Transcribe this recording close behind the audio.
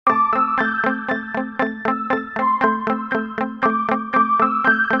Hi,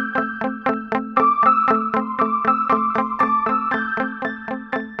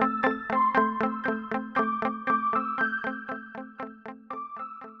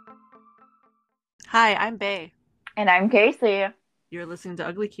 I'm Bay. And I'm Casey. You're listening to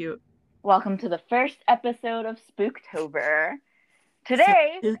Ugly Cute. Welcome to the first episode of Spooktober. So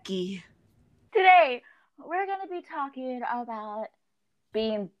Today, spooky. today, we're going to be talking about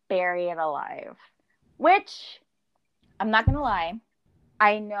being buried alive. Which, I'm not going to lie,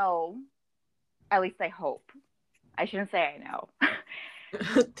 I know, at least I hope. I shouldn't say I know.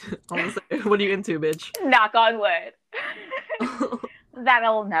 What are you into, bitch? Knock on wood.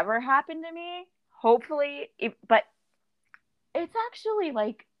 That'll never happen to me. Hopefully, but it's actually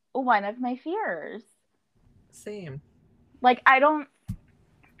like one of my fears. Same. Like, I don't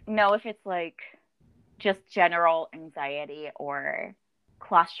know if it's like just general anxiety or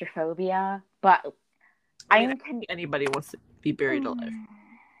claustrophobia, but I think anybody wants to be buried alive.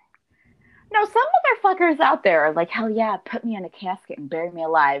 No, some motherfuckers out there are like, hell yeah, put me in a casket and bury me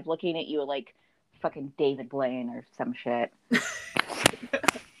alive, looking at you like fucking David Blaine or some shit.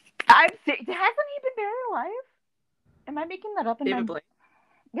 Hasn't he been buried alive? Am I making that up in David my... Blaine?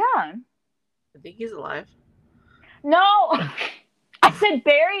 Yeah. I think he's alive. No! I said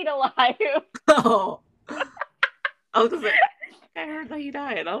buried alive. Oh. I was gonna say, I heard that he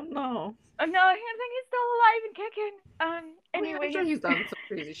died. I don't know. Oh, no, I think he's still alive and kicking. Anyway, I'm sure he's done some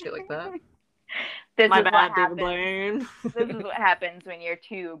crazy shit like that. My bad, David Blaine. This is what happens when you're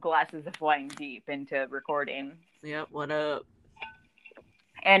 2 glasses of wine deep into recording. Yep, what up?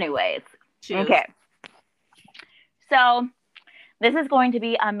 Anyways. Cheers. Okay. So, this is going to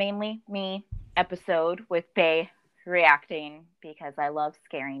be a mainly me episode with Bay reacting because I love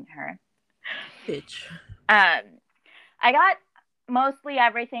scaring her. Bitch. I got mostly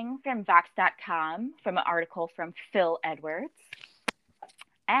everything from Vox.com, from an article from Phil Edwards.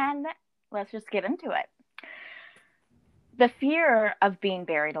 And let's just get into it. The fear of being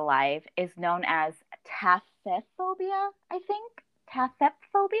buried alive is known as taphophobia, I think.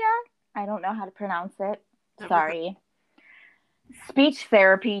 Taphophobia? I don't know how to pronounce it. Sorry. Speech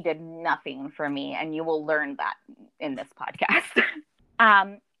therapy did nothing for me, and you will learn that in this podcast.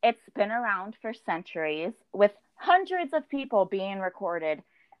 It's been around for centuries, with hundreds of people being recorded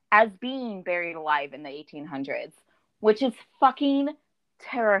as being buried alive in the 1800s, which is fucking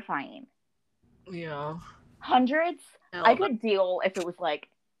terrifying. Yeah. Hundreds? I could deal if it was like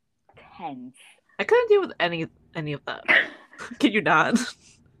tens. I couldn't deal with any of that. Can you not?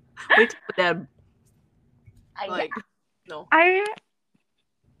 Wait till the dead. No. I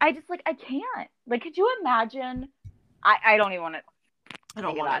just like I can't. Like, could you imagine? I don't even want to. I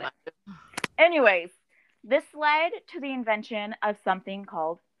don't want to. Anyways, this led to the invention of something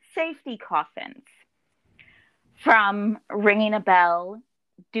called safety coffins. From ringing a bell,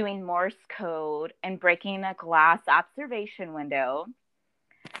 doing Morse code, and breaking a glass observation window,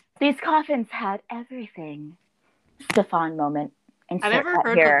 these coffins had everything. Stefan moment. I never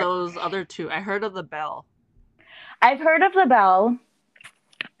heard of those other two. I heard of the bell. I've heard of the bell.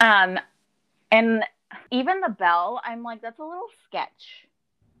 And even the bell, I'm like, that's a little sketch.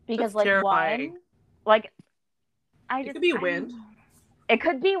 Because, that's terrifying. It could be wind. It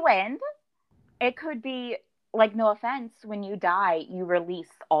could be wind. It could be, like, no offense, when you die, you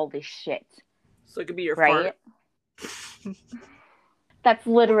release all this shit. So it could be your fart. That's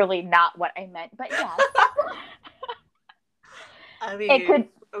literally not what I meant, but yes. I mean, it could.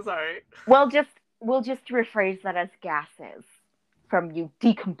 I'm sorry. We'll just rephrase that as gases from you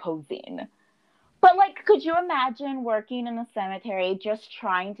decomposing. But, like, could you imagine working in a cemetery just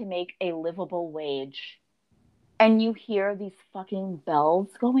trying to make a livable wage and you hear these fucking bells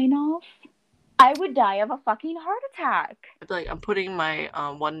going off? I would die of a fucking heart attack. Like, I'm putting my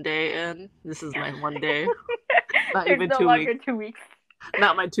 1 day in. This is my 1 day. Not There's even no 2 longer weeks. 2 weeks.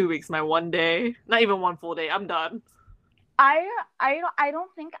 Not my 2 weeks, my 1 day. Not even 1 full day. I'm done. I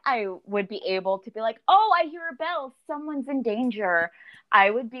don't think I would be able to be like, oh, I hear a bell, someone's in danger.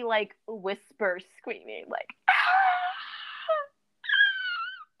 I would be like whisper screaming, like,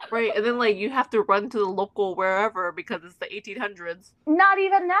 right, and then like you have to run to the local wherever because it's the 1800s. Not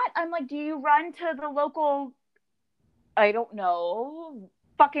even that. I'm like, do you run to the local, I don't know,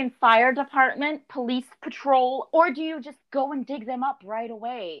 fucking fire department, police patrol, or do you just go and dig them up right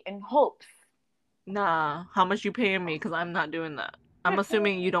away in hopes? Nah, how much you paying me? Because I'm not doing that. I'm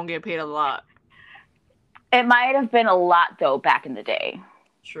assuming you don't get paid a lot. It might have been a lot, though, back in the day.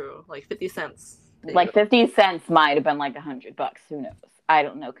 True, like 50 cents. Like 50 cents might have been like $100. Who knows? I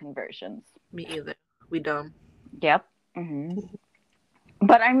don't know conversions. Me either. We dumb. Yep. Mm-hmm.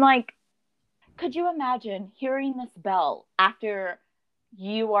 But I'm like, could you imagine hearing this bell after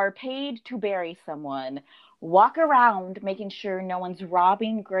you are paid to bury someone, walk around making sure no one's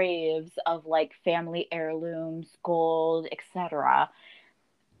robbing graves of like family heirlooms, gold, etc.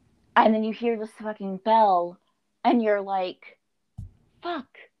 And then you hear this fucking bell and you're like, fuck.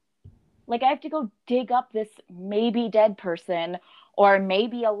 Like I have to go dig up this maybe dead person or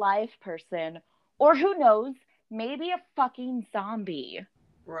maybe alive person or who knows, maybe a fucking zombie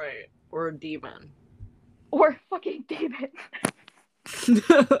Right. Or a demon. or fucking demon.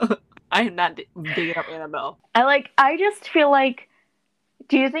 I am not digging up Annabelle. I just feel like,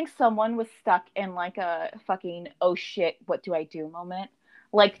 do you think someone was stuck in like a fucking oh shit, what do I do moment?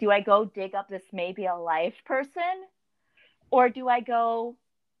 Like, do I go dig up this maybe alive person? Or do I go,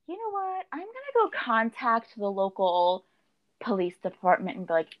 you know what? I'm gonna go contact the local police department and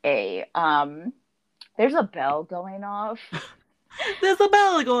be like, hey, there's a bell going off. There's a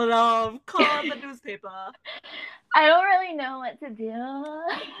bell going off. Call the newspaper. I don't really know what to do.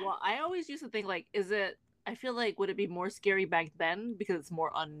 Well, I always used to think like, I feel like would it be more scary back then because it's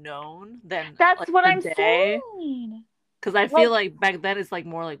more unknown than That's like what I'm today? saying. Because I feel like back then it's like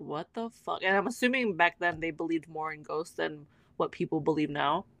more like what the fuck, and I'm assuming back then they believed more in ghosts than what people believe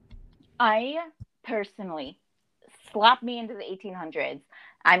now. I personally slap me into the 1800s.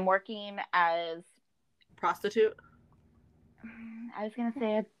 I'm working as Prostitute. I was gonna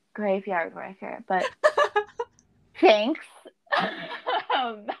say a graveyard worker, but thanks.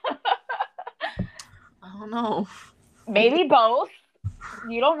 um, I don't know. maybe both.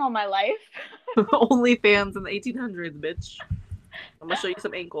 You don't know my life. OnlyFans in the 1800s, bitch. I'm gonna show you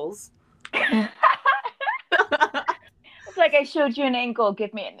some ankles. It's like I showed you an ankle.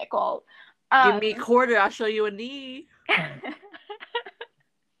 Give me a nickel. Give me a quarter. I'll show you a knee.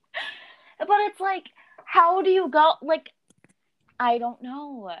 But it's like, how do you go? Like, I don't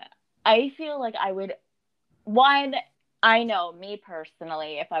know. I feel like I would. One, I know me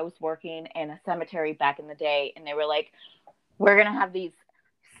personally, if I was working in a cemetery back in the day and they were like, we're going to have these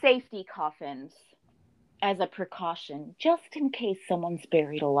safety coffins as a precaution, just in case someone's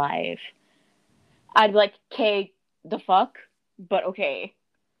buried alive, I'd be like, okay, the fuck? But okay.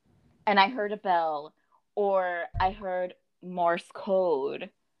 And I heard a bell or I heard Morse code.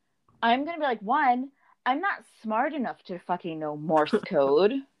 I'm going to be like, one, I'm not smart enough to fucking know Morse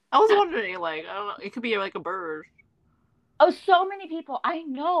code. I was wondering, like, I don't know, it could be like a bird. Oh, so many people. I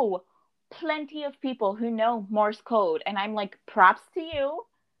know plenty of people who know Morse code, and I'm like, props to you.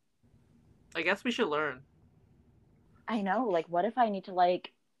 I guess we should learn. I know. Like, what if I need to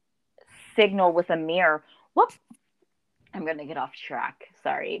like signal with a mirror? Whoop! I'm gonna get off track.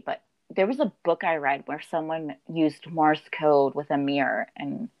 Sorry, but there was a book I read where someone used Morse code with a mirror,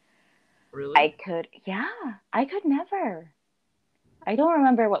 and Really? I could never. I don't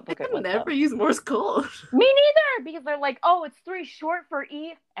remember what book it was. Never use Morse code. Me neither, because they're like, oh, it's 3 short for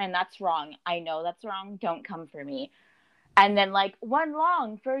E, and that's wrong. I know that's wrong. Don't come for me. And then like 1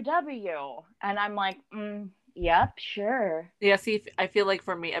 long for W, and I'm like, yep, sure. Yeah, see, I feel like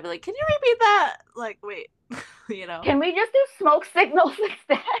for me, I'd be like, can you repeat that? Like, wait, you know? Can we just do smoke signals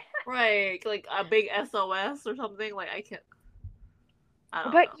instead? Right, like a big SOS or something. Like, I can't. I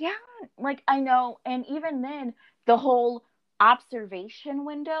don't But know. yeah, like I know, and even then, the whole observation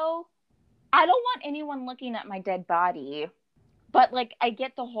window. I don't want anyone looking at my dead body, but like I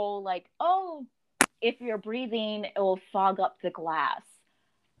get the whole like, oh, if you're breathing, it will fog up the glass,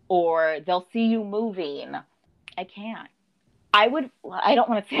 or they'll see you moving. I can't. I don't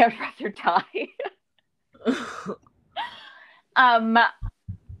want to say I'd rather die. um,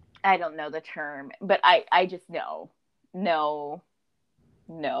 I don't know the term, but I just know. No.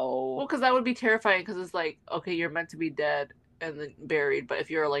 Well, because that would be terrifying. Because it's like, okay, you're meant to be dead and then buried, but if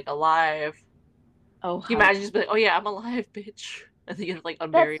you're like alive, Oh, can you imagine just be like, oh yeah, I'm alive, bitch, and then you're like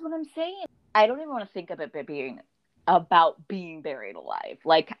unburied. that's what I'm saying. I don't even want to think of it being about being buried alive.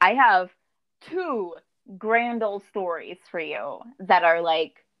 Like I have 2 grand old stories for you that are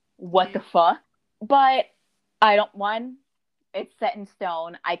like, what the fuck? But I don't. One, it's set in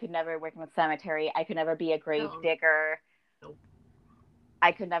stone. I could never work in a cemetery. I could never be a grave digger. Nope.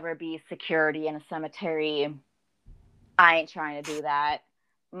 I could never be security in a cemetery. I ain't trying to do that.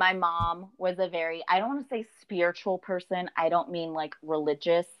 My mom was a very, I don't want to say spiritual person. I don't mean like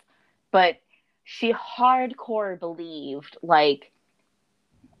religious, but she hardcore believed like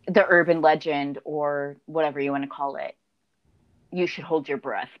the urban legend or whatever you want to call it. You should hold your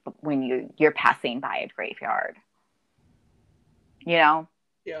breath when you're passing by a graveyard. You know?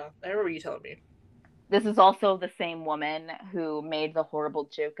 Yeah, I remember you telling me. This is also the same woman who made the horrible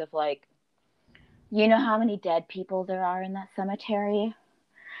joke of like, you know how many dead people there are in that cemetery?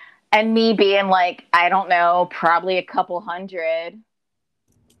 And me being like, I don't know, probably a couple hundred.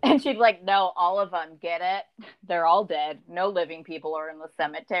 And she'd be like, no, all of them, get it? They're all dead. No living people are in the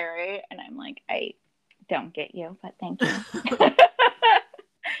cemetery. And I'm like, I don't get you, but thank you.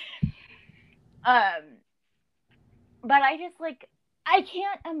 But I just like, I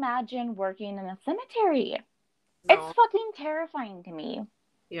can't imagine working in a cemetery. No. It's fucking terrifying to me.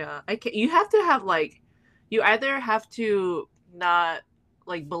 Yeah, I can. You have to have like, you either have to not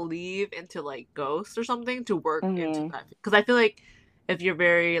like believe into like ghosts or something to work into that. Because I feel like if you're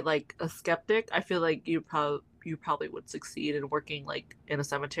very like a skeptic, I feel like you probably would succeed in working like in a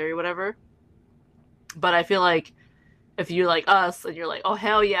cemetery or whatever. But I feel like if you're like us and you're like, oh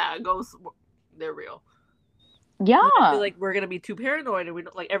hell yeah, ghosts, they're real. Yeah. I feel like we're gonna be too paranoid, and we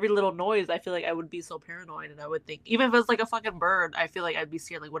don't like every little noise. I feel like I would be so paranoid, and I would think, even if it's like a fucking bird, I feel like I'd be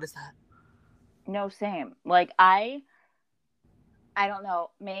scared. Like, what is that? No, same. Like I don't know.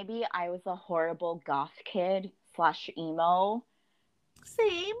 Maybe I was a horrible goth kid / emo.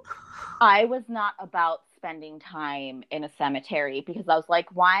 Same. I was not about spending time in a cemetery because I was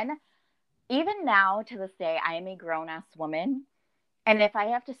like, one, even now to this day, I am a grown ass woman. And if I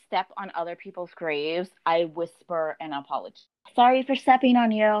have to step on other people's graves, I whisper an apology. Sorry for stepping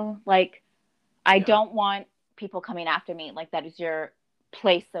on you. Like, I don't want people coming after me. Like, that is your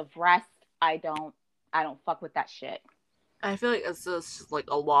place of rest. I don't fuck with that shit. I feel like it's just like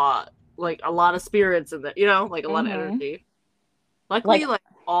a lot of spirits in there, like a lot of energy. Luckily, like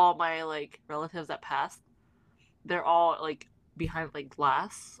all my like relatives that passed, they're all like behind like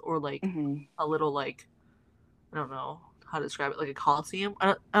glass or like a little like, I don't know how to describe it, like a coliseum.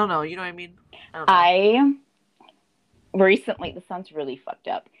 I don't know. You know what I mean? I recently, this sounds really fucked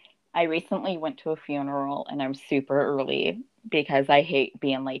up. I recently went to a funeral and I'm super early because I hate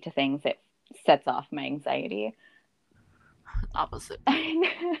being late to things. It sets off my anxiety. Opposite.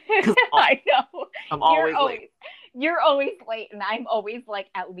 I know. I'm always late. You're always late, and I'm always like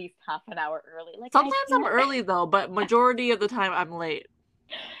at least half an hour early. Like sometimes I'm early though, but majority of the time I'm late.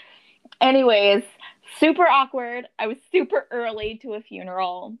 Anyways, super awkward. I was super early to a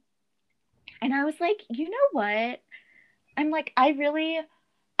funeral. And I was like, you know what? I'm like, I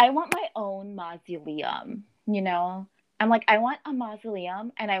want my own mausoleum, you know? I'm like, I want a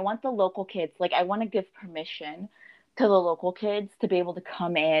mausoleum and I want the local kids. Like, I want to give permission to the local kids to be able to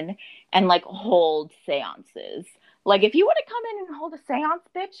come in and like hold seances. Like, if you want to come in and hold a seance,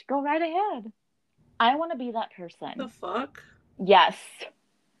 bitch, go right ahead. I want to be that person. The fuck? Yes.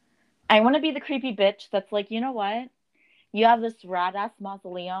 I want to be the creepy bitch that's like, you know what? You have this rad ass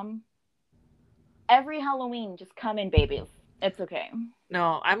mausoleum. Every Halloween, just come in, babies. It's okay.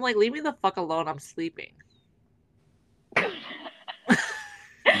 No, I'm like, leave me the fuck alone. I'm sleeping.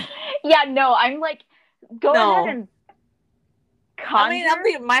 Yeah, no, I'm like, go ahead and conjure. I mean, I'm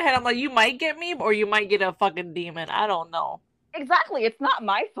thinking in my head, I'm like, you might get me or you might get a fucking demon. I don't know. Exactly. It's not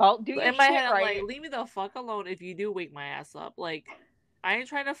my fault. Do your in my shit head, right. I'm like, leave me the fuck alone if you do wake my ass up. Like, I ain't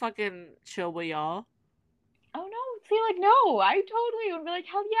trying to fucking chill with y'all. Oh no, see, like, no, I totally would be like,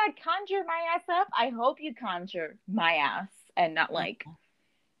 hell yeah, conjure my ass up. I hope you conjure my ass and not like,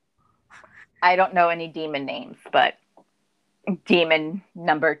 I don't know any demon names, but demon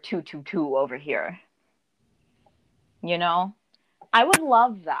number 222 over here. You know? I would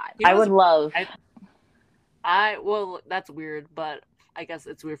love that. I would love. Well, that's weird, but I guess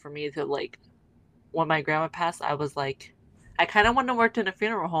it's weird for me to like, when my grandma passed, I was like, I kind of want to work in a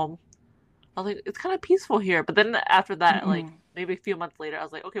funeral home. I was like, it's kind of peaceful here. But then after that, like maybe a few months later, I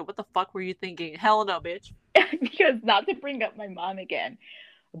was like, okay, what the fuck were you thinking? Hell no, bitch. Because not to bring up my mom again,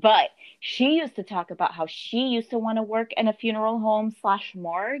 but she used to talk about how she used to want to work in a funeral home /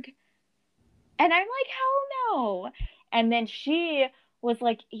 morgue. And I'm like, hell no. And then she was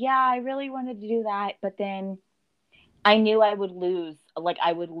like, yeah, I really wanted to do that. But then I knew I would lose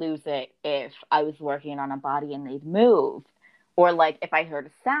it if I was working on a body and they'd move, or like if I heard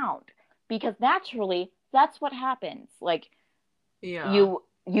a sound, because naturally that's what happens. Like, you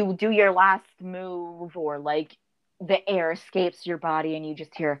do your last move, or like the air escapes your body and you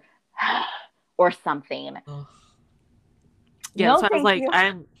just hear or something. Yeah, no, so I was like,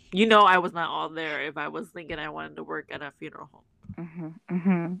 I was not all there if I was thinking I wanted to work at a funeral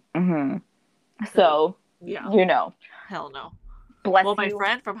home. So, yeah, hell no. Bless well, my you.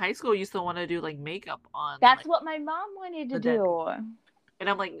 friend from high school used to want to do like makeup on. That's like, what my mom wanted to do. And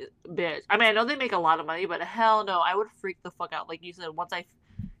I'm like, bitch. I mean, I know they make a lot of money, but hell no, I would freak the fuck out. Like you said, once I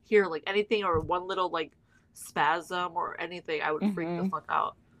hear like anything or one little like spasm or anything, I would freak the fuck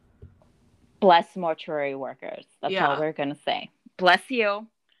out. Bless mortuary workers. That's all we're gonna say. Bless you,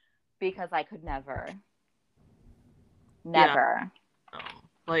 because I could never. Yeah.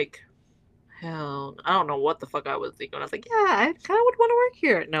 Like, hell, I don't know what the fuck I was thinking. I was like, yeah, I kind of would want to work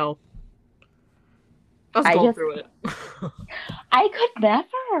here. No, I was I going just, through it. I could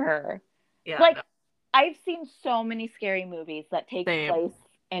never. Yeah, Like, no, I've seen so many scary movies that take same. place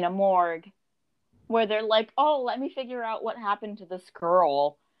in a morgue where they're like, oh, let me figure out what happened to this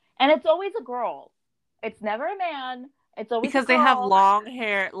girl. And it's always a girl. It's never a man. It's always a Because they have girl long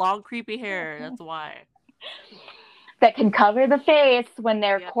hair, long creepy hair. That's why. that can cover the face when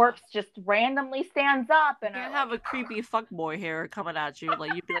their Yeah. corpse just randomly stands up You and are can't like, have a creepy fuckboy hair coming at you.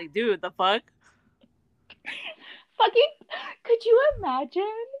 Like, you'd be like, dude, the fuck? fucking, could you imagine?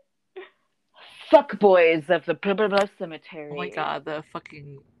 Fuck boys of the blah blah blah Oh my cemetery. god, the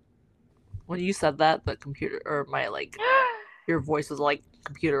fucking. When you said that, the computer, or my, like, your voice was like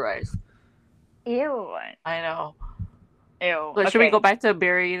computerized. Ew. I know. Ew. But should we Okay. go back to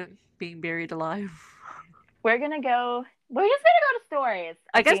being buried alive? We're gonna go. We're just gonna go to stories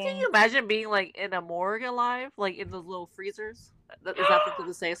I of guess, can being. you imagine being like in a morgue alive, like in those little freezers? Is that something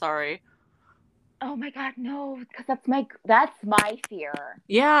to say? Sorry. Oh my god, no, because that's my fear.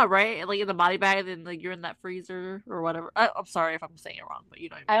 Yeah, right. And, like in the body bag, and like you're in that freezer or whatever. I'm sorry if I'm saying it wrong, but you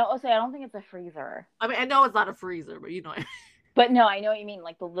know what I I mean. also I don't think it's a freezer, I mean, I know it's not a freezer, but you know what I mean. but no, I know what you mean.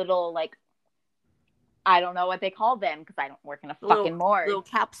 Like the little like I don't know what they call them because I don't work in a The fucking morgue. little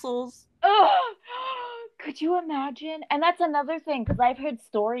capsules. Ugh! Could you imagine? And that's another thing because I've heard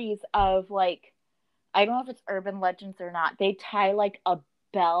stories of like I don't know if it's urban legends or not. They tie like a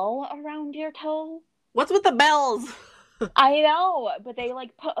bell around your toe. What's with the bells? I know, but they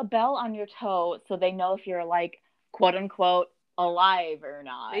like put a bell on your toe so they know if you're like quote unquote alive or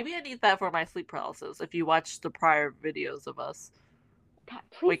not. Maybe I need that for my sleep paralysis. If you watch the prior videos of us, God,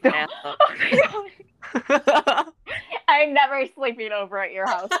 please wake my don't. ass up. I'm never sleeping over at your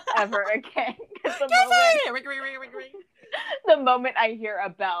house ever again. The moment I hear a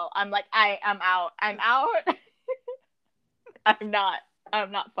bell, I'm like, I am out. I'm out.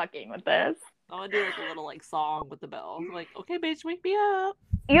 I'm not fucking with this. I want to do like a little like song with the bell. Like, okay, bitch, wake me up.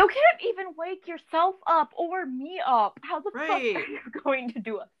 You can't even wake yourself up or me up. How the fuck are Right. you going to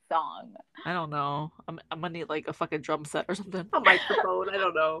do a song? I don't know. I'm gonna need like a fucking drum set or something. A microphone. I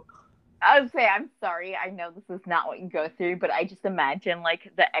don't know. I would say I'm sorry. I know this is not what you go through, but I just imagine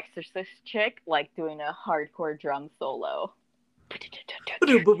like the Exorcist chick like doing a hardcore drum solo.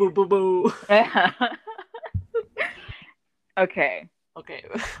 Boo boo boo boo boo. Okay. Okay.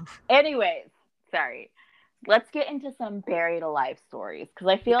 Anyways, sorry. Let's get into some buried alive stories because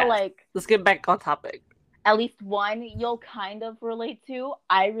I feel like let's get back on topic. At least one you'll kind of relate to.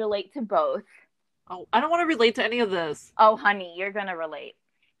 I relate to both. Oh, I don't want to relate to any of this. Oh, honey, you're gonna relate.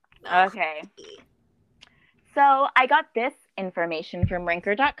 No. Okay. So I got this information from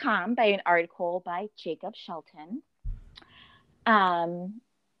Ranker.com by an article by Jacob Shelton. On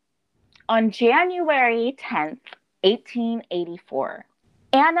January 10th, 1884,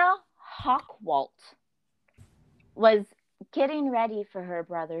 Anna Hockwalt was getting ready for her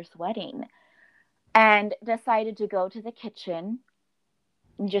brother's wedding and decided to go to the kitchen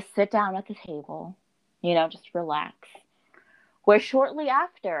and just sit down at the table, just relax. Where shortly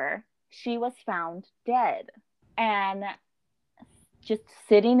after, she was found dead and just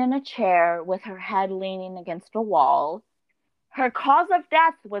sitting in a chair with her head leaning against a wall. Her cause of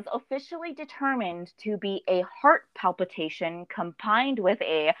death was officially determined to be a heart palpitation combined with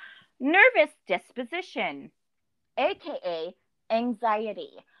a nervous disposition, aka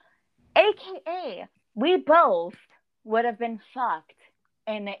anxiety, aka we both would have been fucked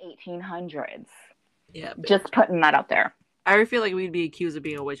in the 1800s. Yeah, bitch. Just putting that out there. I feel like we'd be accused of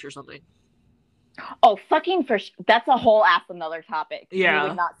being a witch or something. Oh, fucking that's a whole ass another topic. Yeah. You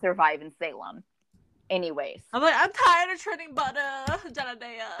would not survive in Salem. Anyways. I'm like, I'm tired of treading butter,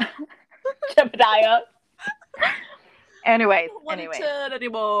 Jedediah. Jebediah. Anyways. I don't want to turn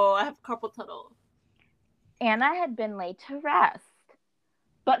anymore. I have carpal tunnel. Anna had been laid to rest,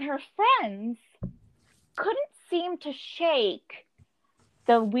 but her friends couldn't seem to shake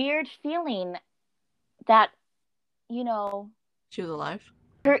the weird feeling that, she was alive.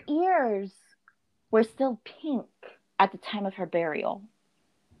 Her ears were still pink at the time of her burial.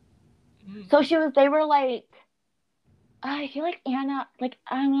 So they were like, I feel like Anna, like,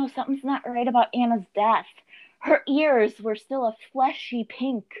 I don't know, something's not right about Anna's death. Her ears were still a fleshy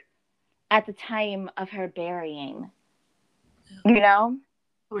pink at the time of her burying. I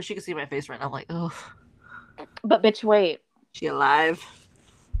wish you could see my face right now. I'm like, ugh. But bitch, wait. She alive?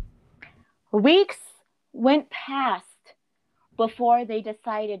 Weeks went past before they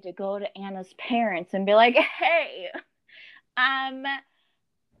decided to go to Anna's parents and be like, hey,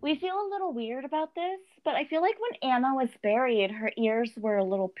 we feel a little weird about this but I feel like when Anna was buried, her ears were a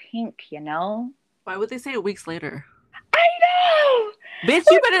little pink, you know? Why would they say it weeks later? I know! Bitch,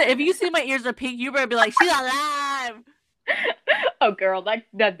 you better, if you see my ears are pink, you better be like, she's alive! Oh, girl,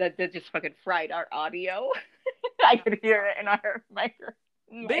 that just fucking fried our audio. I could hear it in our microphone.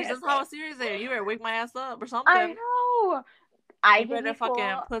 Bitch, that's how serious I am. You better wake my ass up or I something. know. I You didn't better fucking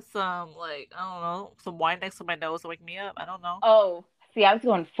full. put some, like, I don't know, some wine next to my nose to wake me up. I don't know. Oh, see, I was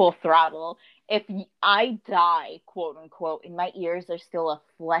going full throttle. If I die, quote unquote, and my ears are still a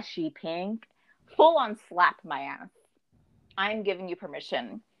fleshy pink, full on slap my ass. I'm giving you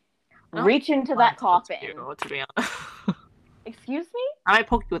permission. Reach into that coffin. You, to be honest. Excuse me? I might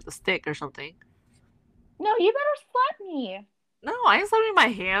poke you with a stick or something. No, you better slap me. No, I ain't slapping my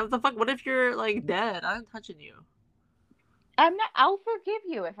hands. The fuck? What if you're like dead? I'm touching you. I'm not. I'll forgive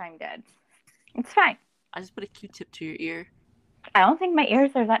you if I'm dead. It's fine. I just put a Q-tip to your ear. I don't think my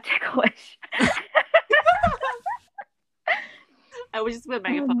ears are that ticklish. I was just with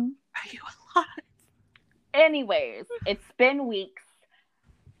Megaphone. Are you alive? Anyways, it's been weeks.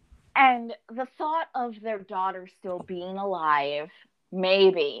 And the thought of their daughter still being alive,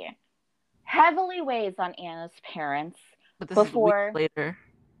 maybe, heavily weighs on Anna's parents. But this is weeks later.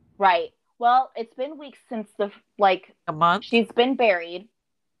 Right. Well, it's been weeks since a month. She's been buried.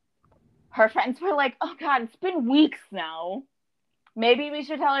 Her friends were like, "Oh God, it's been weeks now. Maybe we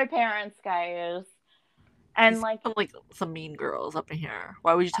should tell her parents, guys." And some mean girls up in here.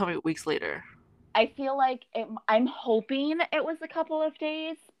 Why would you tell me weeks later? I feel like I'm hoping it was a couple of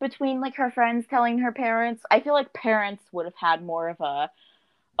days between like her friends telling her parents. I feel like parents would have had more of a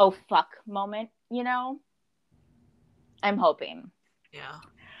 "oh fuck" moment, you know? I'm hoping. Yeah.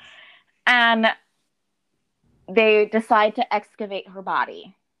 And they decide to excavate her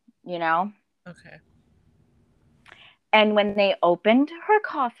body, you know? Okay. And when they opened her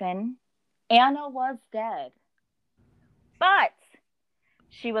coffin, Anna was dead. But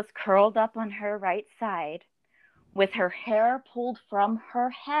she was curled up on her right side with her hair pulled from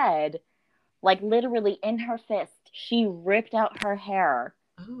her head, like literally in her fist. She ripped out her hair.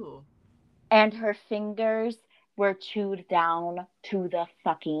 Ooh. And her fingers were chewed down to the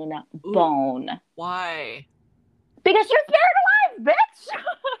fucking bone. Why? Because she was buried alive,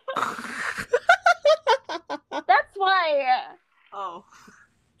 bitch! That's why. Oh.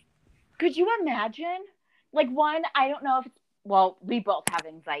 Could you imagine? Like, one, I don't know if it's, well, we both have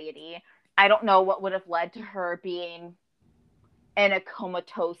anxiety. I don't know what would have led to her being in a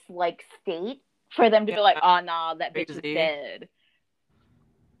comatose-like state for them to be like, "Oh, no, that bitch is dead."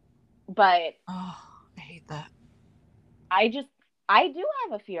 But oh, I hate that. I do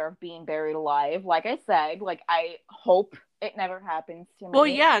have a fear of being buried alive. Like I said, like I hope it never happens to me. Well,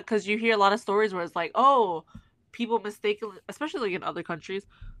 yeah, because you hear a lot of stories where it's like, oh, people mistaken, especially like in other countries,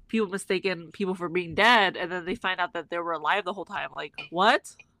 people mistaken people for being dead, and then they find out that they were alive the whole time. Like,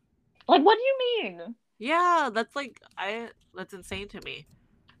 what? Like, what do you mean? Yeah, that's that's insane to me.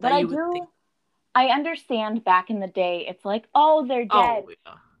 But I understand back in the day, it's like, oh, they're dead. Oh,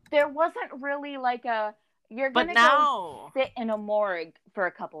 yeah. There wasn't really like you're gonna go sit in a morgue for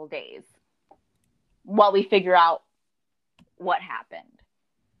a couple of days while we figure out what happened.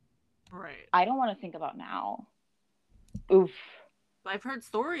 Right. I don't want to think about now. Oof. I've heard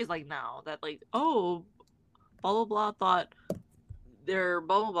stories like now that like, oh, blah blah blah thought their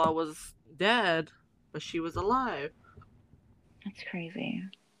blah blah blah was dead, but she was alive. That's crazy.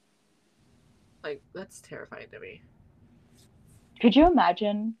 Like, that's terrifying to me. Could you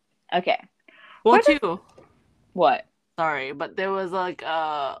imagine? Okay. Well, too. What? Sorry, but there was like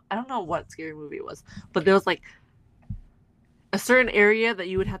I don't know what scary movie it was, but there was like a certain area that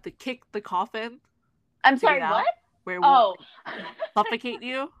you would have to kick the coffin. I'm sorry, what? Where it would suffocate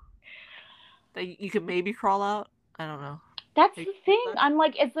you. That you could maybe crawl out. I don't know. That's the thing. I'm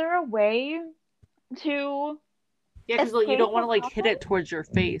like, is there a way to? Yeah, because like, you don't want to like hit it towards your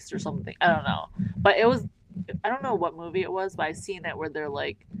face or something. I don't know, but it was. I don't know what movie it was, but I've seen it where they're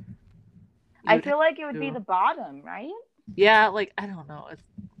like. I feel like it would be the bottom, right? Yeah, like I don't know. It's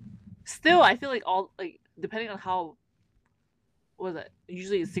still, I feel like all like depending on how. What was it?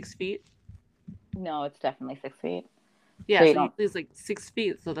 Usually it's 6 feet. No, it's definitely 6 feet. Yeah, so usually it's like 6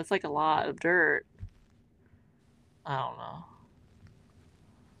 feet, so that's like a lot of dirt. I don't know.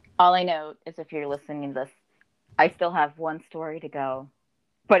 All I know is if you're listening to this, I still have one story to go.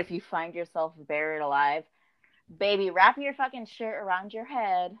 But if you find yourself buried alive, baby, wrap your fucking shirt around your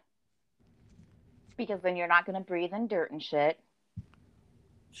head. Because then you're not going to breathe in dirt and shit.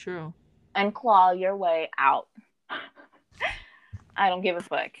 True. And claw your way out. I don't give a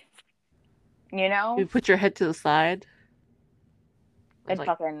fuck. You know? You put your head to the side. And like,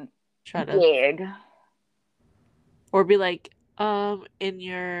 fucking dig. Or be like, in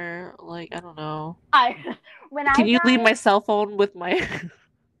your like I don't know. I when Can I you leave die, my cell phone with my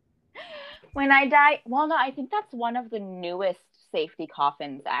when I die, well, no, I think that's one of the newest safety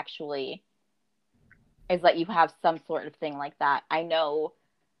coffins. Actually, is that you have some sort of thing like that. I know,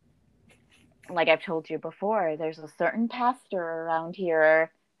 like I've told you before, there's a certain pastor around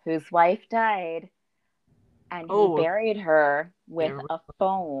here whose wife died, and he Oh, buried her can't with remember. a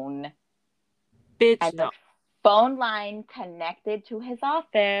phone, Bitch, and the no. phone line connected to his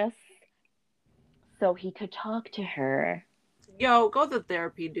office so he could talk to her. Yo, go to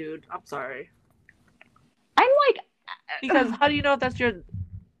therapy, dude. I'm sorry. I'm like, Because how do you know if that's your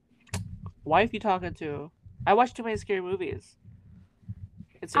wife you talking to? I watch too many scary movies.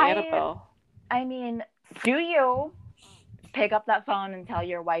 It's I, Annabelle. I mean, do you pick up that phone and tell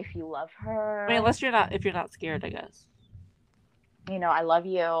your wife you love I mean, her? unless you're not, if you're not scared, I guess. You know, I love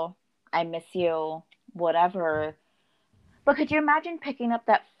you, I miss you, whatever. But could you imagine picking up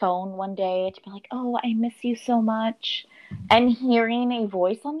that phone one day to be like, oh, I miss you so much, and hearing a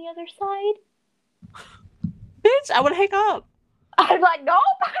voice on the other side? Bitch, I would hang up. I'm like, nope,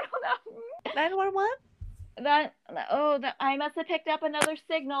 I don't know. 911? That, oh, that I must have picked up another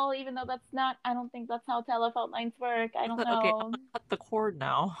signal, even though that's not, I don't think that's how telephone lines work. I don't Okay, I'm know. gonna cut the cord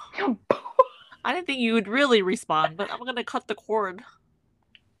now. I didn't think you would really respond, but I'm gonna cut the cord,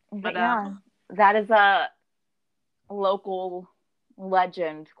 But yeah, madame. that is a local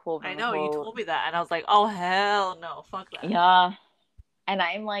legend, quote I know, you unquote. told me that, and I was like, oh, hell no, fuck that. Yeah. And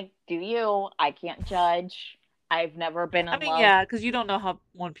I'm like, do you? I can't judge. I've never been I in mean, love, yeah, because you don't know how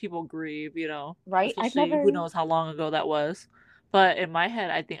when people grieve, right? I've especially who never. knows how long ago that was. But in my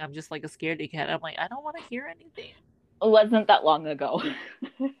head, I think I'm just like a scaredy cat. I'm like, I don't want to hear anything. It wasn't that long ago.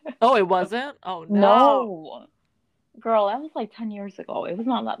 Oh, it wasn't? Oh, no. No. Girl, that was like 10 years ago. It was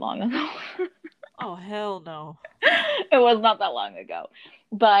not that long ago. Oh, hell no. It was not that long ago.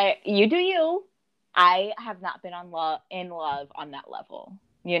 But you do you. I have not been in love on that level.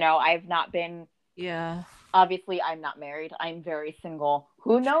 You know, I've not been, Yeah. obviously I'm not married. I'm very single.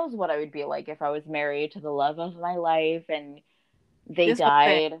 Who knows what I would be like if I was married to the love of my life and they This is the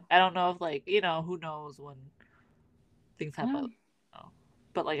thing. died. I don't know if, like, who knows when things happen. Yeah. No.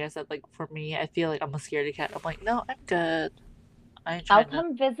 But like I said, like, for me, I feel like I'm a scaredy cat. I'm like, no, I'm good. I ain't I'll trying to.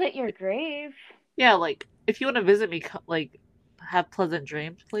 come visit your grave. Yeah, like, if you want to visit me, like, have pleasant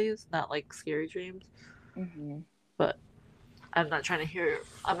dreams, please. Not, like, scary dreams. Mm-hmm. But I'm not trying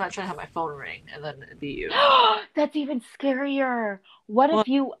to have my phone ring and then it be you. That's even scarier. What Well, if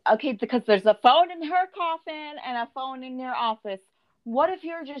you, okay, because there's a phone in her coffin and a phone in your office. What if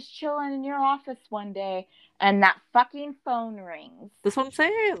you're just chilling in your office one day and that fucking phone rings? that's what I'm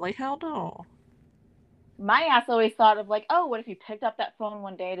saying. Like, hell no. My ass always thought of like, oh, what if you picked up that phone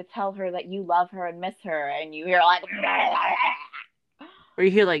one day to tell her that you love her and miss her and you hear like, Or you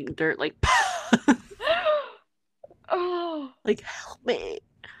hear, like, dirt, like, oh, like, help me.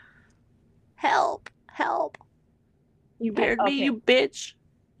 Help. Help. You married me, okay, you bitch.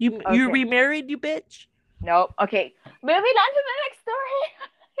 You okay. remarried, you bitch. Nope. Okay. Moving on to the next story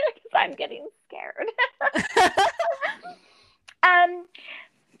because I'm getting scared. um,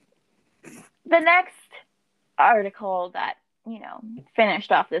 the next article that,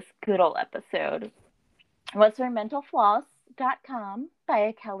 finished off this good old episode was from mentalfloss.com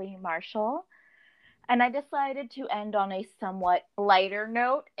by Kelly Marshall. And I decided to end on a somewhat lighter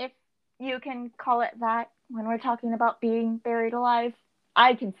note, if you can call it that, when we're talking about being buried alive.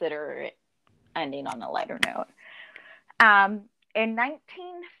 I consider it ending on a lighter note. In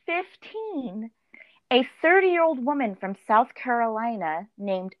 1915, a 30-year-old woman from South Carolina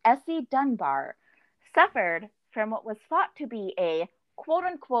named Essie Dunbar suffered from what was thought to be a quote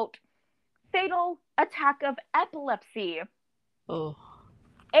unquote fatal attack of epilepsy, Oh.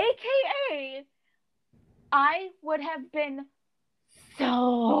 aka I would have been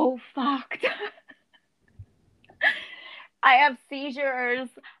so fucked. I have seizures.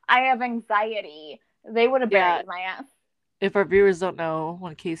 I have anxiety. They would have Yeah, buried my ass. if our viewers don't know,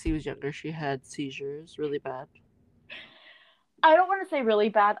 when Casey was younger, she had seizures really bad. I don't want to say really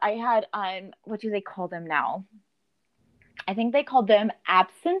bad. I had what do they call them now? I think they called them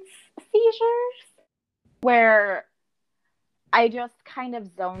absence seizures, where I just kind of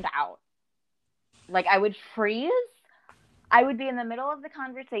zoned out. Like I would freeze. I would be in the middle of the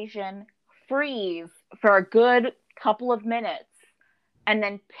conversation, freeze for a good couple of minutes, and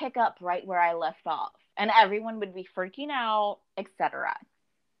then pick up right where I left off. And everyone would be freaking out, etc.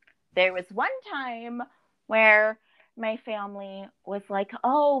 There was one time where my family was like,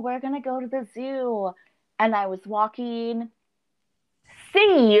 oh, we're going to go to the zoo. And I was walking,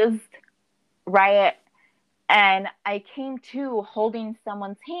 seized, right? And I came to holding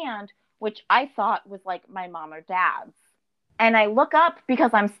someone's hand, which I thought was like my mom or dad's. And I look up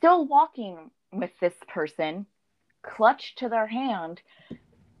because I'm still walking with this person, clutched to their hand,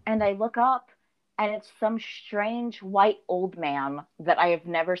 and I look up and it's some strange white old man that I have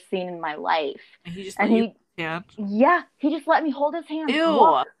never seen in my life. And he just And let you hand. yeah, he just let me hold his hand.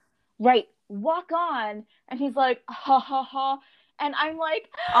 Ew. Walk on. And he's like, ha ha ha. And I'm like,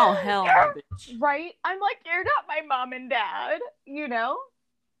 oh hell no, bitch. Right? I'm like, you're not my mom and dad, you know?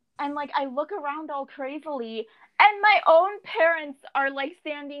 And like I look around all crazily, and my own parents are like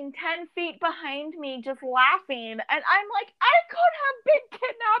standing 10 feet behind me just laughing, and I'm like, I could have been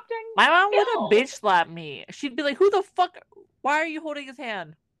kidnapped and My mom would killed. have bitch slapped me. She'd be like, who the fuck, why are you holding his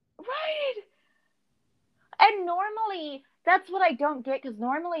hand? Right. And normally that's what I don't get, because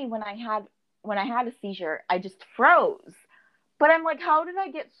normally when I had a seizure I just froze. But I'm like, how did I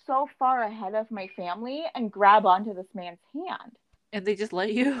get so far ahead of my family and grab onto this man's hand? And they just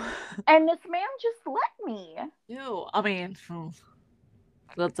let you? And this man just let me. Ew. I mean,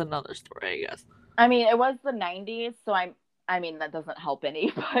 that's another story, I guess. I mean, it was the 90s, so I mean, that doesn't help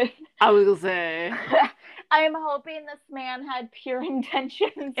any, but I was gonna say. I'm hoping this man had pure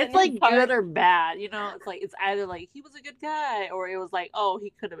intentions. It's like good or bad, you know? It's like, it's either like he was a good guy, or it was like, oh,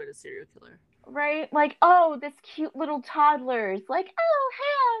 he could have been a serial killer. Right? Like, oh, this cute little toddler's like, oh,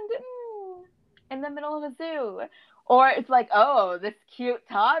 hand in the middle of a zoo. Or it's like, oh, this cute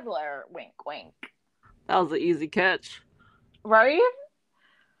toddler, wink, wink. That was an easy catch. Right?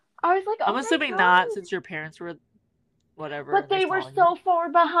 I was like, oh, I'm assuming not, since your parents were whatever. But they were so far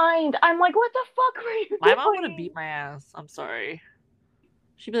behind. I'm like, what the fuck were you doing? My mom would have beat my ass. I'm sorry.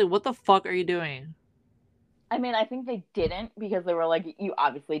 She'd be like, what the fuck are you doing? I mean, I think they didn't, because they were like, you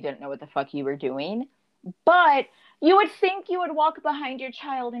obviously didn't know what the fuck you were doing. But you would think you would walk behind your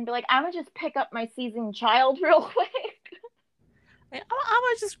child and be like, I'm going to just pick up my seizing child real quick. I'm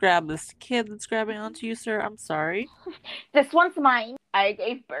going to just grab this kid that's grabbing onto you, sir. I'm sorry. This one's mine. I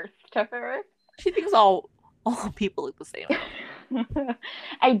gave birth to her. She thinks all people look the same.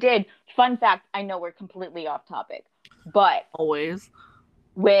 I did. Fun fact, I know we're completely off topic, but always,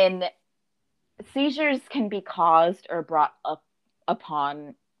 when seizures can be caused or brought up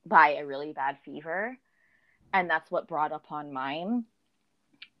upon by a really bad fever, and that's what brought upon mine.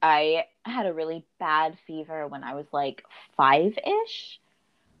 I had a really bad fever when I was like 5-ish,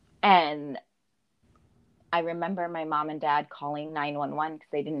 and I remember my mom and dad calling 911 because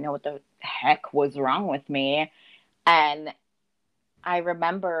they didn't know what the heck was wrong with me. And I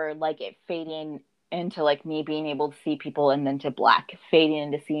remember like it fading into like me being able to see people and then to black, fading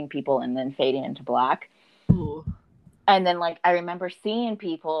into seeing people and then fading into black. Ooh. And then like I remember seeing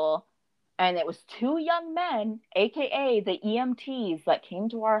people, and it was 2 young men, aka the EMTs, that came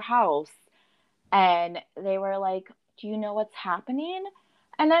to our house, and they were like, do you know what's happening?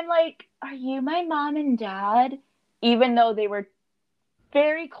 And I'm like, are you my mom and dad? Even though they were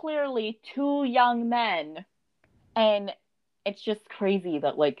very clearly 2 young men. And it's just crazy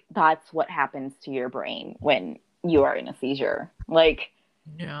that like that's what happens to your brain when you are in a seizure. Like,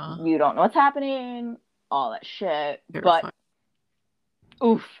 yeah, you don't know what's happening, all that shit. But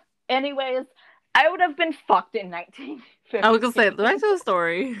oof. Anyways, I would have been fucked in 1950. I was gonna say, back to the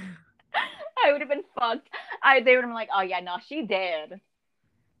story. I would have been fucked. They would have been like, oh yeah, no, she did.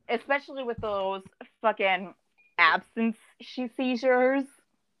 Especially with those fucking absence seizures.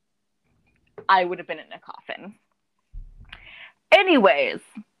 I would have been in a coffin. Anyways,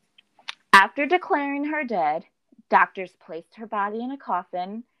 after declaring her dead, doctors placed her body in a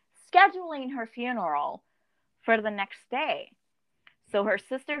coffin, scheduling her funeral for the next day. So her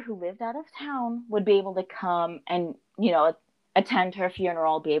sister, who lived out of town, would be able to come and, you know, attend her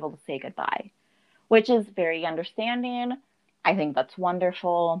funeral, be able to say goodbye, which is very understanding. I think that's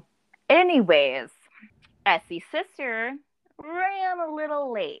wonderful. Anyways, Essie's sister ran a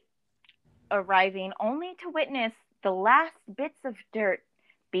little late, arriving only to witness the last bits of dirt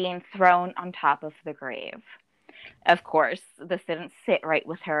being thrown on top of the grave. Of course, this didn't sit right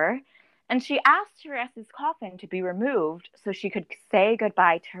with her, and she asked Teresa's coffin to be removed so she could say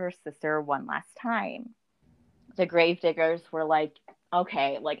goodbye to her sister one last time. The gravediggers were like,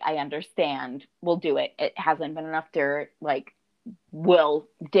 okay, like, I understand. We'll do it. It hasn't been enough dirt. Like, we'll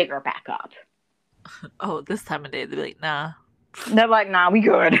dig her back up. Oh, this time of day, they'd be like, nah. They're like, nah, we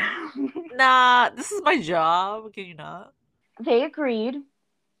good. Nah, this is my job. Can you not? They agreed,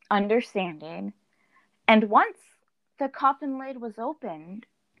 understanding. And once the coffin lid was opened,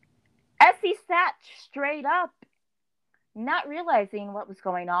 Essie sat straight up, not realizing what was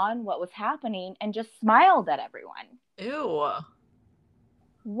going on, what was happening, and just smiled at everyone. Ew.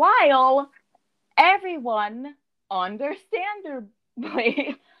 While everyone,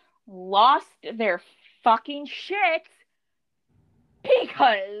 understandably, lost their fucking shit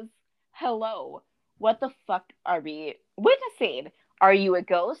because, hello, what the fuck are we witnessing? Are you a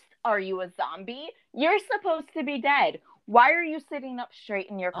ghost? Are you a zombie? You're supposed to be dead. Why are you sitting up straight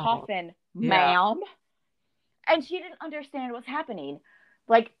in your Oh, coffin, yeah. ma'am? And she didn't understand what's happening.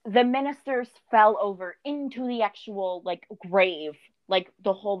 Like, the ministers fell over into the actual, like, grave, like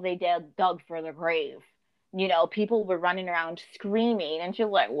the hole they dug for the grave. You know, people were running around screaming, and she's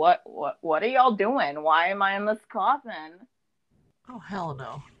like, what are y'all doing? Why am I in this coffin? Oh, hell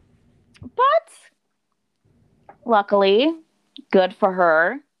no. But luckily, good for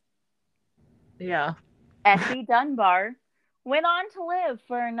her, Yeah. Essie Dunbar went on to live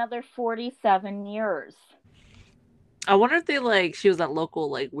for another 47 years. I wonder if they like she was that local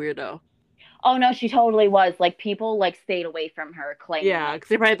like weirdo. Oh no, she totally was. Like, people like stayed away from her, claiming Yeah, like because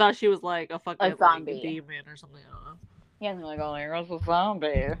they probably thought she was like a a fucking like a zombie. demon or something. I don't know. Yeah, they're like, oh, there's a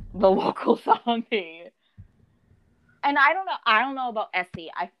zombie, the local zombie. And I don't know about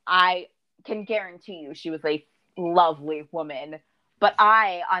Essie. I can guarantee you she was a lovely woman. But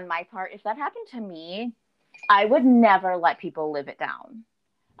I, on my part, if that happened to me, I would never let people live it down.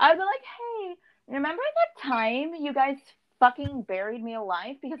 I would be like, hey, remember that time you guys fucking buried me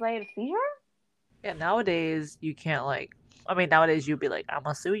alive because I had a seizure? Yeah, nowadays you can't like. I mean, nowadays you'd be like, "I'm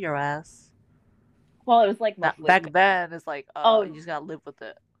gonna sue your ass." Well, it was like That mostly. back then it's like, Oh, you just gotta live with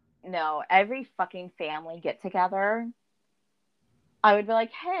it. no. Every fucking family get together, I would be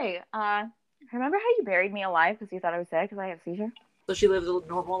like, hey, remember how you buried me alive because you thought I was dead because I had a seizure? So she lived a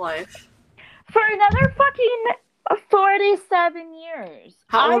normal life. For another fucking 47 years.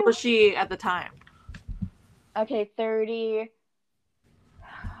 How old was she at the time? Okay, 30.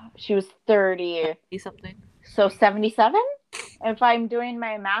 She was 30. Something. So 77? If I'm doing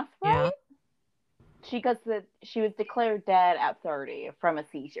my math right? Yeah. She was declared dead at 30 from a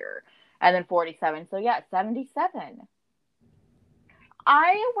seizure. And then 47. So yeah, 77.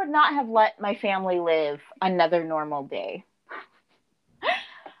 I would not have let my family live another normal day.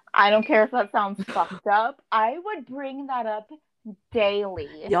 I don't care if that sounds fucked up. I would bring that up daily.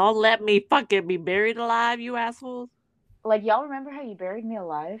 Y'all let me fucking be buried alive, you assholes. Like, y'all remember how you buried me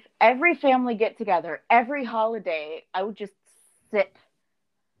alive? Every family get together, every holiday, I would just sit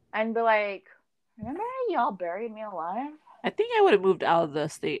and be like, remember how y'all buried me alive? I think I would have moved out of the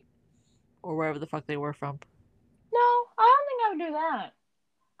state or wherever the fuck they were from. No, I don't think I would do that.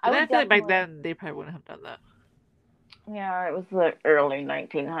 But I then would I feel like back definitely. then they probably wouldn't have done that. Yeah, it was the early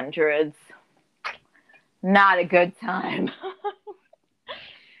 1900s. Not a good time.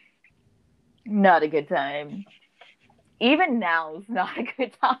 Not a good time. Even now is not a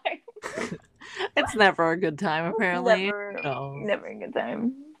good time. It's never a good time, apparently. Never, No. never a good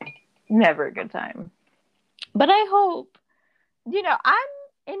time. Never a good time. But I hope, I'm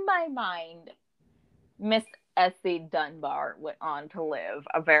in my mind, Miss Essie Dunbar went on to live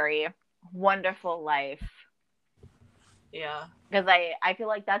a very wonderful life. Yeah. Because I feel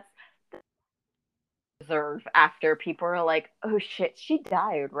like that's deserve after people are like, oh shit, she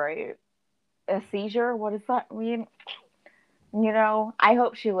died, right? A seizure? What does that mean? I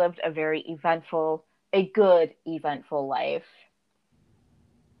hope she lived a good, eventful life.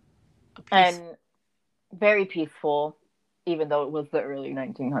 And very peaceful, even though it was the early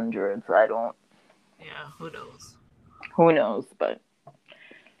 1900s. I don't. Yeah, who knows? Who knows? But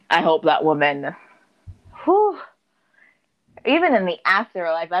I hope that woman, whew, even in the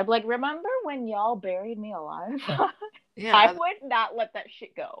afterlife, I'd be like, remember when y'all buried me alive? Yeah. I would not let that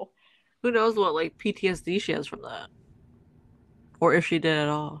shit go. Who knows what like PTSD she has from that? Or if she did at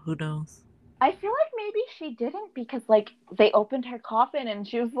all. Who knows? I feel like maybe she didn't because like they opened her coffin and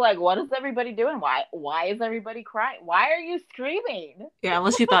she was like, what is everybody doing? Why is everybody crying? Why are you screaming? Yeah,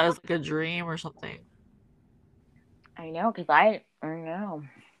 unless she thought it was like a dream or something. I know, because I don't know.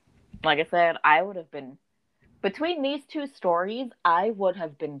 Like I said, I would have been between these two stories, I would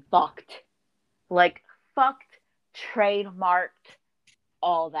have been fucked. Like fucked, trademarked,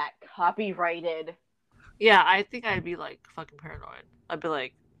 all that copyrighted. Yeah, I think I'd be like fucking paranoid. I'd be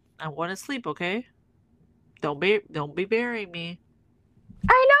like, I want to sleep, okay? Don't be burying me.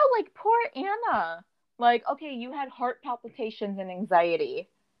 I know, like poor Anna. Like, okay, you had heart palpitations and anxiety.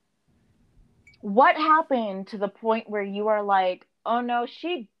 What happened to the point where you are like, oh no,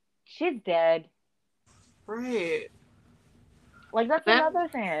 she's dead? Right. Like that's Then, another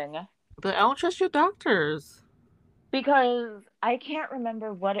thing. but I don't trust your doctors. Because I can't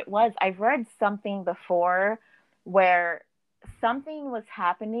remember what it was. I've read something before where something was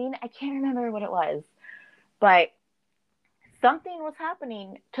happening. I can't remember what it was, but something was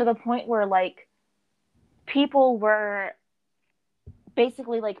happening to the point where like people were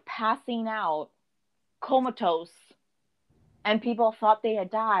basically like passing out, comatose, and people thought they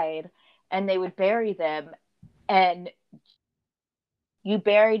had died, and they would bury them, and you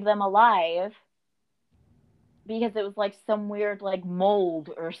buried them alive because it was like some weird like mold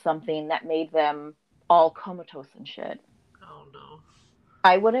or something that made them all comatose and shit. Oh no.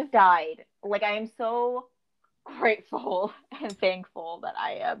 I would have died. Like, I am so grateful and thankful that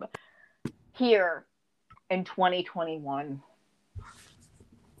I am here in 2021.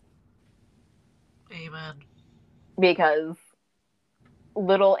 Amen. Because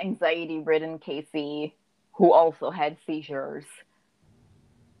little anxiety ridden Casey, who also had seizures,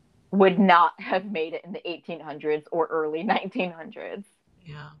 would not have made it in the 1800s or early 1900s.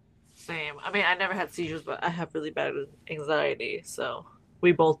 Yeah. Same. I mean, I never had seizures, but I have really bad anxiety, so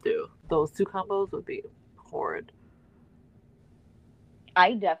we both do. Those two combos would be horrid.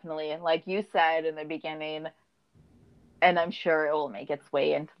 I definitely, and like you said in the beginning, and I'm sure it will make its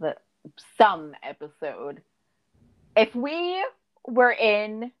way into some episode. If we were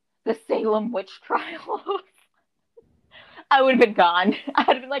in the Salem witch trials, I would have been gone. I'd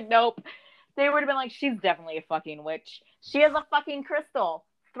have been like, nope. They would have been like, she's definitely a fucking witch. She has a fucking crystal.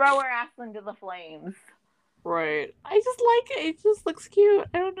 Throw her ass into the flames. Right. I just like it. It just looks cute.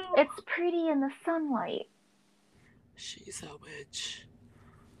 I don't know. It's pretty in the sunlight. She's a witch.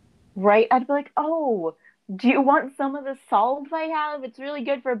 Right? I'd be like, oh, do you want some of the salt I have? It's really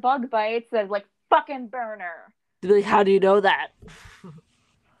good for bug bites. I'd like, fucking burner. Like, how do you know that? And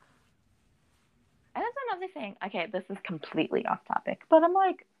that's another thing. Okay, this is completely off topic, but I'm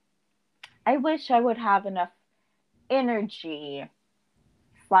like, I wish I would have enough energy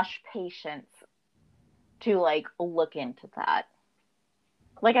 / patience to like look into that.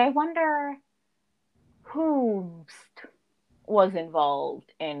 Like, I wonder who was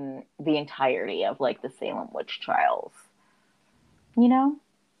involved in the entirety of like the Salem witch trials. You know?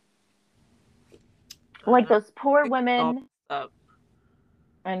 Like those poor women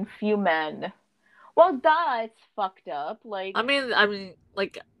and few men. Well, duh, it's fucked up. Like, I mean,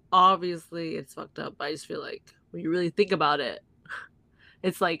 like obviously it's fucked up. But I just feel like when you really think about it,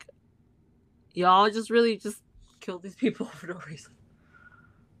 it's like y'all just really just killed these people for no reason.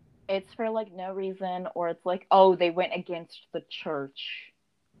 it's for like no reason, or it's like, oh, they went against the church.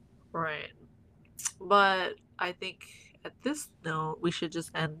 Right. But I think at this note, we should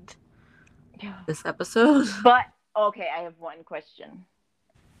just end this episode. But okay, I have one question.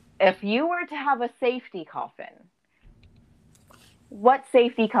 If you were to have a safety coffin, what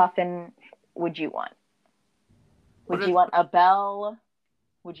safety coffin would you want? Would you want a bell?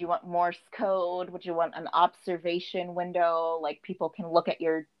 Would you want Morse code? Would you want an observation window? Like, people can look at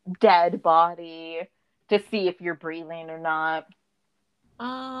your dead body to see if you're breathing or not.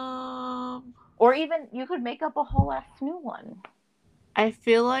 Or even you could make up a whole ass new one. I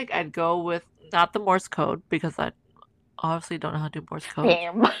feel like I'd go with not the Morse code because I obviously don't know how to do Morse code.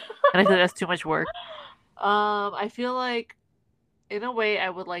 Damn. And I feel that's too much work. I feel like in a way I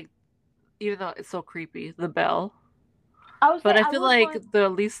would like, even though it's so creepy, the bell. But I feel like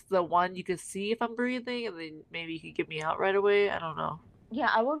at least the one you could see if I'm breathing, and then maybe you could get me out right away. I don't know. Yeah,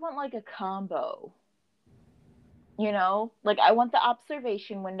 I would want like a combo. You know, like I want the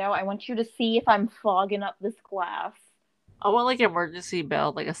observation window. I want you to see if I'm fogging up this glass. I want like an emergency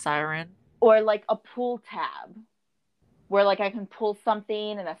bell, like a siren. Or like a pull tab, where like I can pull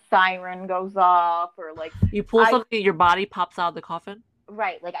something and a siren goes off, or like you pull something, your body pops out of the coffin.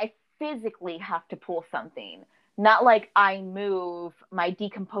 Right, like I physically have to pull something. Not like I move, my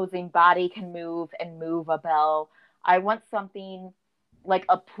decomposing body can move and move a bell. I want something like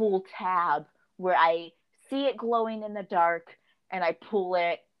a pull tab where I see it glowing in the dark and I pull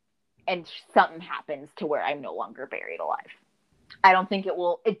it and something happens to where I'm no longer buried alive. I don't think it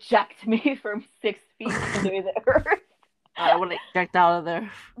will eject me from 6 feet under the earth. I want to eject out of there.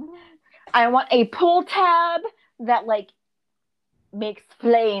 I want a pull tab that like makes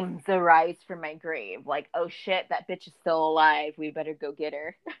flames arise from my grave. Like, oh shit, that bitch is still alive. We better go get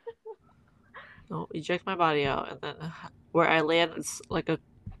her. No, eject my body out, and then where I land, it's like a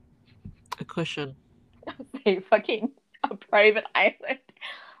cushion. Say fucking a private island.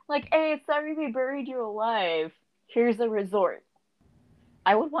 Like, hey, sorry we buried you alive. Here's a resort.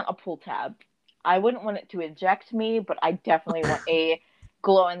 I would want a pull tab. I wouldn't want it to eject me, but I definitely want a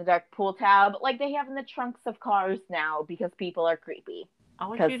glow in the dark pull tab like they have in the trunks of cars now because people are creepy. I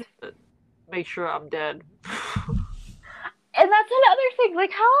want you to make sure I'm dead. And that's another thing.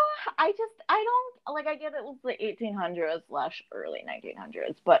 Like, how I don't like. I get it was the 1800s / early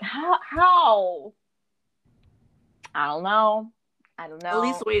 1900s, but how? I don't know. At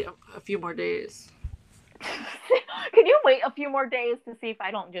least wait a few more days. Can you wait a few more days to see if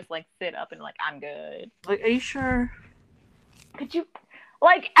I don't just like sit up and like I'm good? Like, are you sure? Could you,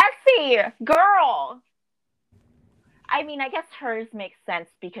 like, Essie, girl? I mean, I guess hers makes sense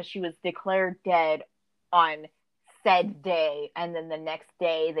because she was declared dead on said day, and then the next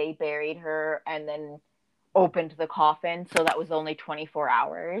day they buried her and then opened the coffin, so that was only 24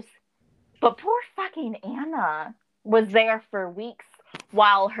 hours. But poor fucking Anna was there for weeks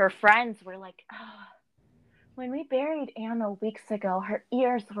while her friends were like, oh, when we buried Anna weeks ago, her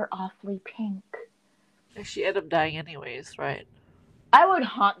ears were awfully pink. And she ended up dying anyways, right? I would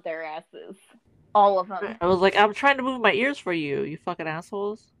haunt their asses. All of them. I was like, I'm trying to move my ears for you, you fucking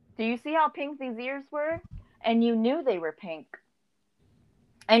assholes. Do you see how pink these ears were? And you knew they were pink.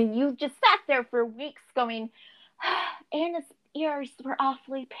 And you just sat there for weeks going, Anna's ears were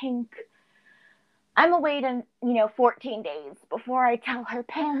awfully pink. I'm awaiting, 14 days before I tell her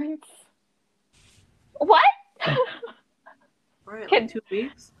parents. What? Right, like 2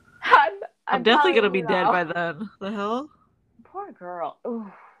 weeks? I'm definitely gonna be dead by then. The hell? Poor girl.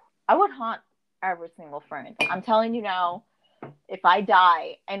 Ooh. I would haunt every single friend. I'm telling you now, if I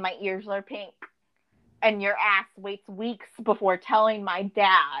die and my ears are pink and your ass waits weeks before telling my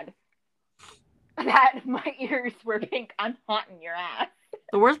dad that my ears were pink, I'm haunting your ass.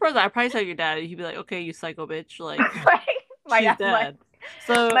 The worst part is I'd probably tell your dad, and he'd be like, okay, you psycho bitch. Like, my she's dead.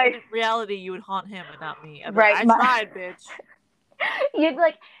 So, in reality, you would haunt him and not me. Right. I tried, bitch. You'd be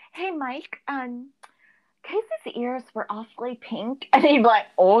like, hey, Mike, Casey's ears were awfully pink. And he'd be like,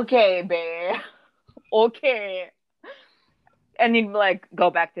 okay, babe. Okay. And he'd like go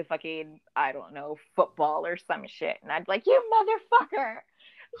back to fucking, I don't know, football or some shit. And I'd be like, you motherfucker.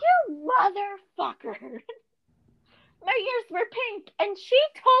 You motherfucker. My ears were pink and she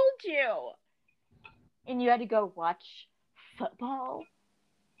told you. And you had to go watch football.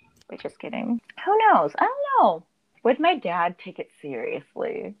 Wait, just kidding. Who knows? I don't know. Would my dad take it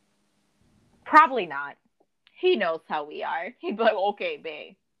seriously? Probably not. He knows how we are. He'd be like, okay,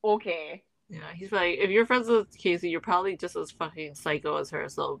 babe. Okay. Yeah, he's like, if you're friends with Casey, you're probably just as fucking psycho as her.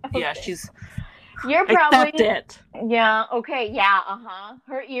 So, yeah, she's... You're probably... Accept it. Yeah, okay, yeah, uh-huh.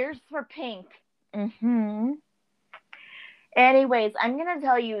 Her ears were pink. Mm-hmm. Anyways, I'm going to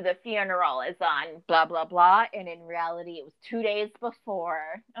tell you the funeral is on blah, blah, blah. And in reality, it was 2 days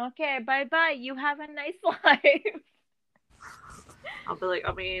before. Okay, bye-bye. You have a nice life. I'll be like,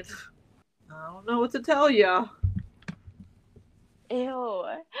 I mean, I don't know what to tell ya. Ew.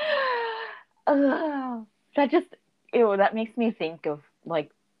 Ugh. That makes me think of,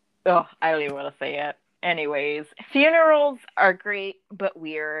 like, I don't even want to say it. Anyways, funerals are great, but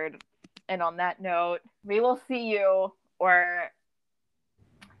weird. And on that note, we will see you. Or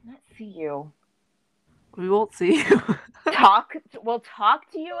not see you. We won't see you. We'll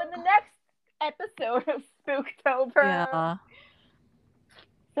talk to you in the next episode of Spooktober. Yeah.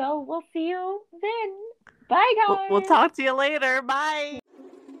 So we'll see you then. Bye, guys. We'll talk to you later. Bye.